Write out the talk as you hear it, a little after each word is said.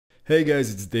Hey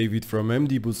guys, it's David from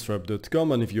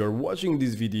mdbootstrap.com, and if you are watching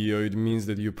this video, it means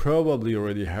that you probably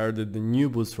already heard that the new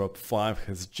Bootstrap 5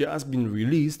 has just been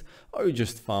released, or you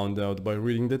just found out by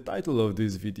reading the title of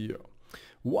this video.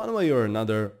 One way or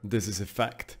another, this is a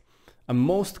fact. A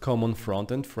most common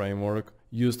front-end framework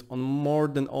used on more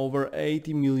than over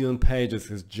 80 million pages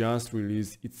has just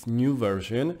released its new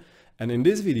version, and in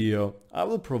this video I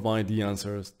will provide the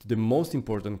answers to the most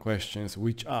important questions,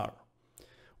 which are: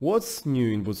 what's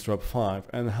new in Bootstrap 5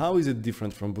 and how is it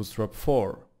different from Bootstrap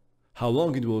 4? How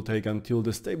long it will take until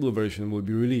the stable version will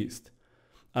be released?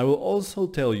 I will also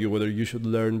tell you whether you should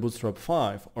learn Bootstrap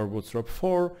 5 or Bootstrap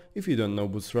 4 if you don't know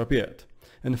Bootstrap yet.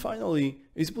 And finally,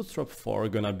 is Bootstrap 4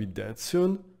 gonna be dead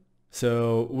soon?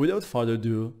 So without further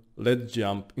ado, let's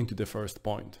jump into the first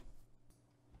point.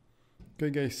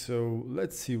 Okay guys, so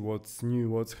let's see what's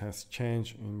new, what has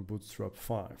changed in Bootstrap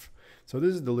 5. So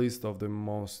this is the list of the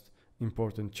most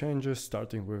important changes,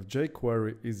 starting with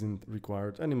jQuery isn't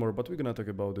required anymore, but we're gonna talk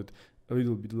about it a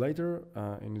little bit later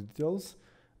in the details.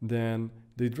 Then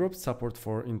they dropped support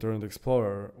for Internet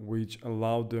Explorer, which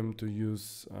allowed them to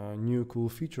use new cool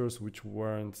features which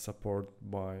weren't supported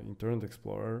by Internet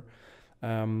Explorer.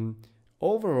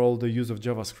 Overall, the use of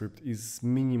JavaScript is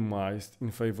minimized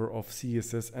in favor of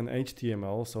CSS and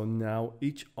HTML, so now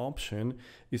each option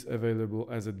is available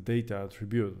as a data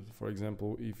attribute. For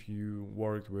example, if you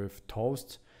worked with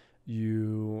Toast,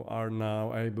 you are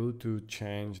now able to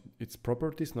change its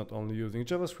properties not only using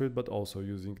JavaScript but also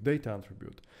using data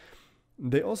attribute.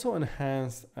 They also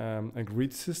enhanced a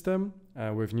grid system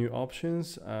with new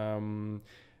options.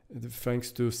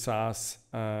 Thanks to SAS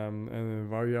and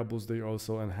variables, they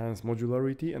also enhance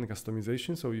modularity and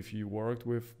customization. So if you worked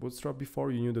with Bootstrap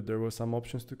before, you knew that there were some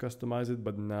options to customize it,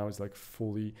 but now it's like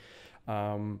fully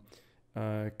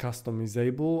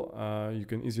customizable. You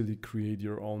can easily create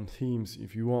your own themes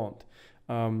if you want.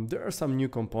 There are some new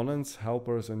components,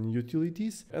 helpers and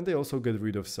utilities, and they also get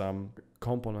rid of some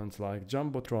components like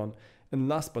Jumbotron. And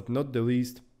last but not the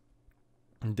least,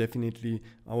 definitely,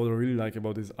 I would really like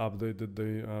about this update that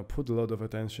they put a lot of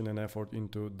attention and effort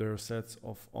into their sets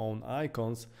of own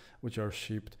icons, which are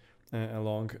shipped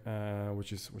along,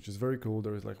 which is very cool.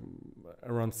 There is like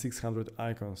around 600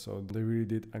 icons, so they really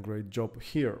did a great job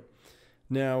here.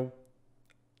 Now,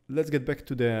 let's get back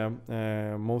to the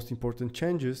most important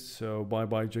changes. So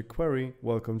bye-bye jQuery,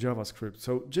 welcome JavaScript.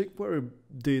 So jQuery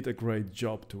did a great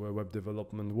job to a web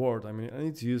development world. I mean, and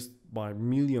it's used by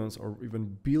millions or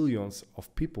even billions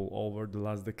of people over the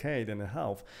last decade and a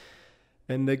half.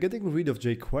 And getting rid of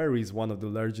jQuery is one of the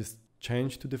largest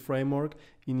change to the framework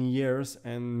in years,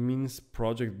 and means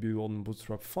project built on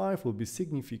Bootstrap 5 will be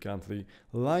significantly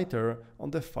lighter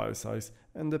on the file size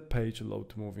and the page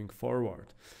load moving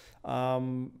forward.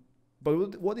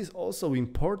 But what is also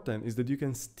important is that you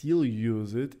can still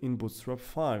use it in Bootstrap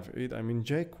 5,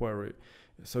 jQuery.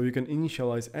 So you can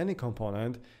initialize any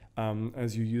component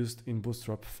as you used in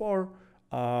Bootstrap 4,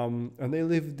 and they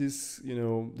leave this,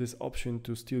 this option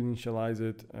to still initialize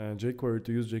it, jQuery,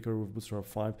 to use jQuery with Bootstrap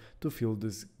 5 to fill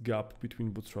this gap between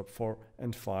Bootstrap 4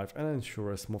 and 5 and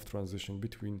ensure a smooth transition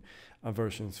between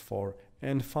versions 4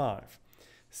 and 5.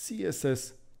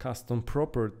 CSS custom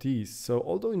properties. So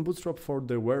although in Bootstrap 4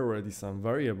 there were already some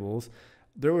variables,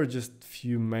 there were just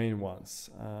few main ones.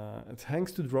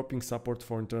 Thanks to dropping support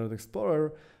for Internet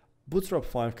Explorer, Bootstrap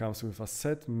 5 comes with a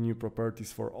set new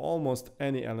properties for almost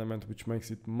any element, which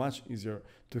makes it much easier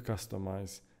to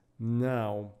customize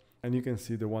now. And you can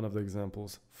see one of the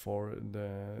examples for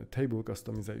the table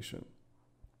customization.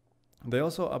 They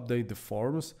also update the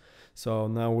forms. So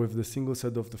now with the single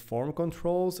set of the form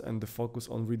controls and the focus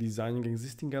on redesigning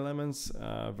existing elements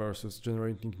versus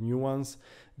generating new ones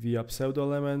via pseudo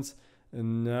elements,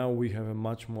 and now we have a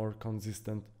much more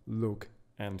consistent look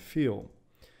and feel.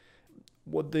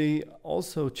 What they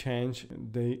also change,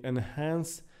 they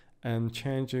enhance and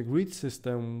change a grid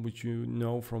system, which you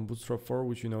know from Bootstrap 4,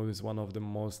 which is one of the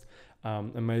most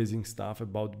amazing stuff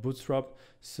about Bootstrap.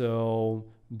 So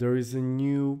there is a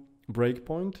new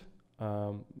breakpoint,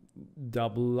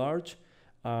 double large.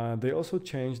 They also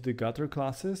changed the gutter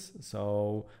classes,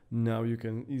 so now you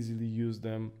can easily use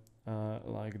them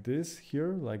like this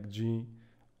here, like G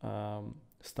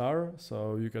star.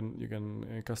 So you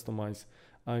can customize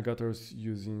gutters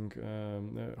using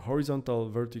horizontal,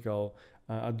 vertical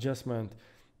adjustment,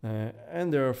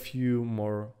 and there are a few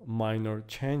more minor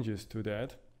changes to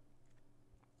that.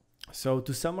 So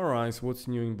to summarize what's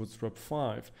new in Bootstrap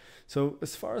 5, so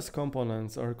as far as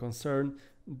components are concerned,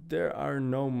 there are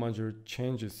no major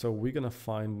changes. So we're gonna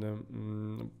find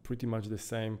them pretty much the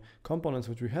same components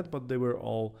which we had, but they were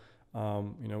all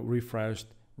refreshed,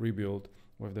 rebuilt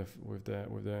with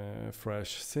the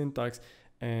fresh syntax.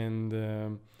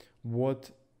 And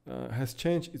what has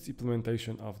changed is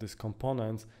implementation of these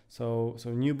components. So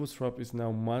new Bootstrap is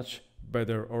now much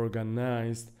better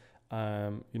organized,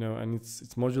 and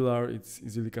it's modular, it's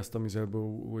easily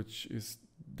customizable, which is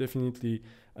definitely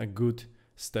a good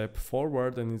step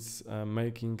forward, and it's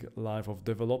making life of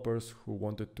developers who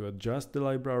wanted to adjust the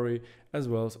library as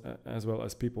well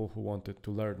as people who wanted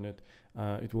to learn it.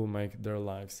 It will make their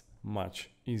lives much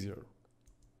easier.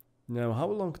 Now, how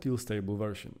long till stable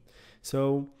version?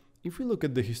 So if we look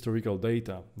at the historical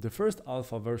data, the first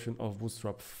alpha version of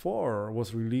Bootstrap 4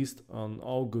 was released on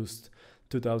August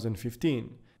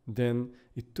 2015. Then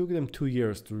it took them 2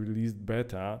 years to release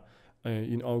beta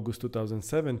in August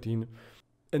 2017.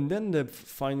 And then the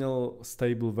final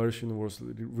stable version was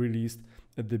released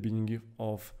at the beginning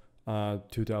of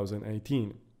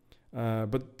 2018.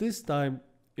 But this time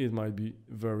it might be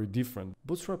very different.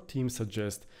 Bootstrap team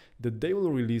suggests that they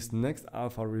will release next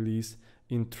alpha release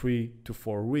in 3 to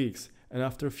 4 weeks. And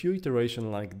after a few iterations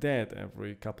like that,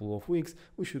 every couple of weeks,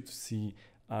 we should see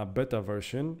a beta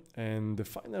version, and the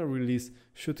final release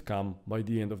should come by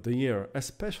the end of the year,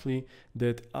 especially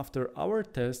that after our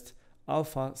test,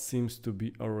 alpha seems to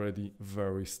be already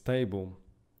very stable.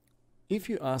 If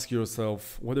you ask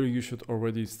yourself whether you should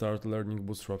already start learning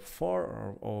Bootstrap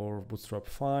 4 or Bootstrap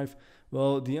 5,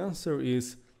 well, the answer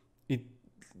is it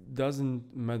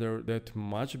doesn't matter that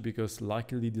much, because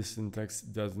luckily the syntax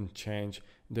doesn't change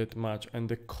that much and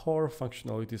the core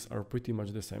functionalities are pretty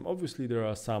much the same. Obviously, there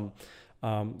are some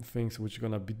things which are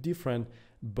gonna be different,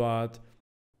 but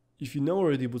if you know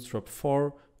already Bootstrap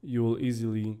 4, you will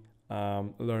easily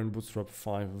learn Bootstrap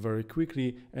 5 very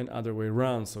quickly, and other way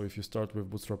around. So if you start with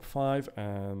Bootstrap 5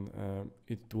 and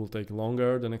it will take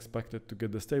longer than expected to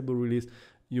get the stable release,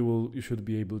 you should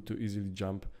be able to easily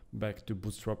jump back to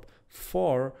Bootstrap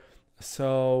 4.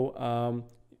 So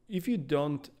if you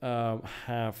don't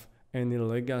have any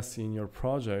legacy in your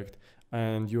project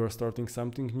and you are starting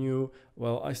something new,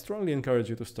 well, I strongly encourage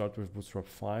you to start with Bootstrap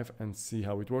 5 and see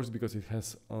how it works, because it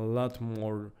has a lot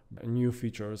more new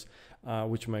features,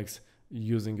 which makes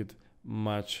using it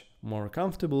much more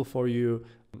comfortable for you.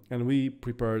 And we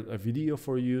prepared a video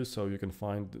for you, so you can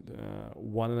find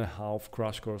 1.5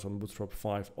 crash course on Bootstrap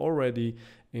 5 already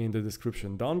in the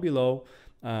description down below.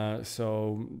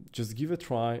 So just give it a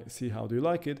try, see how do you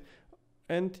like it,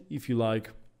 and if you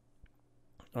like,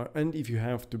 and if you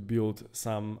have to build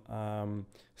some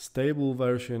stable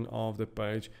version of the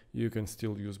page, you can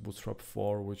still use Bootstrap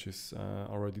 4, which is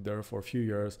already there for a few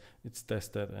years. It's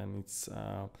tested and it's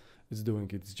doing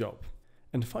its job.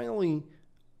 And finally,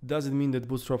 does it mean that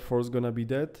Bootstrap 4 is gonna be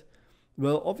dead?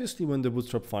 Well, obviously when the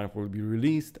Bootstrap 5 will be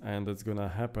released, and that's gonna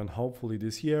happen hopefully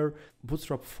this year,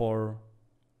 Bootstrap 4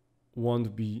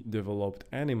 won't be developed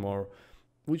anymore,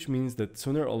 which means that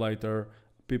sooner or later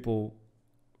people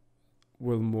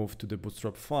will move to the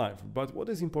Bootstrap 5. But what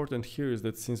is important here is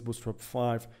that since Bootstrap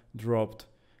 5 dropped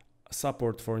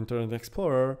support for Internet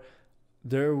Explorer,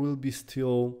 there will be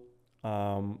still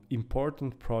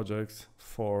important projects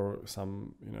for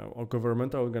some, or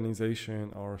governmental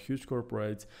organization or huge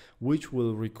corporates, which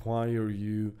will require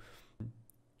you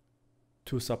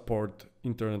to support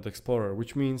Internet Explorer,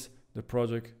 which means the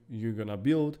project you're gonna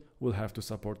build will have to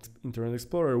support Internet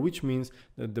Explorer, which means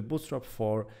that the Bootstrap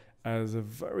 4 as a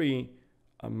very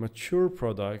mature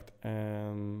product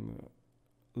and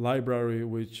library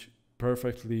which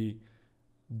perfectly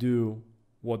do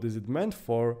what is it meant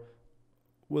for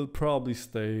will probably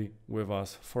stay with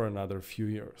us for another few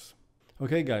years.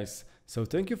 Okay guys, so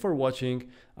thank you for watching.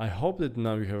 I hope that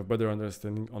now you have a better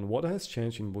understanding on what has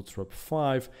changed in Bootstrap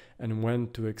 5 and when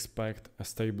to expect a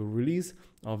stable release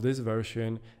of this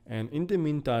version. And in the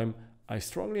meantime, I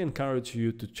strongly encourage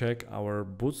you to check our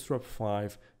Bootstrap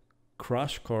 5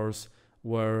 crash course,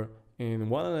 where in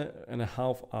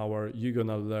 1.5 hours you're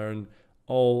gonna learn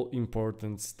all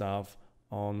important stuff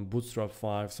on Bootstrap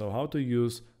 5. So how to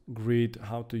use grid,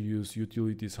 how to use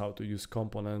utilities, how to use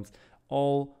components,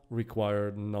 all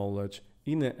required knowledge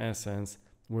in essence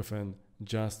within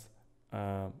just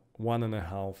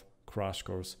 1.5 crash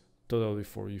course, totally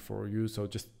for you. So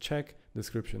just check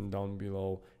description down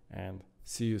below and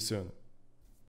see you soon.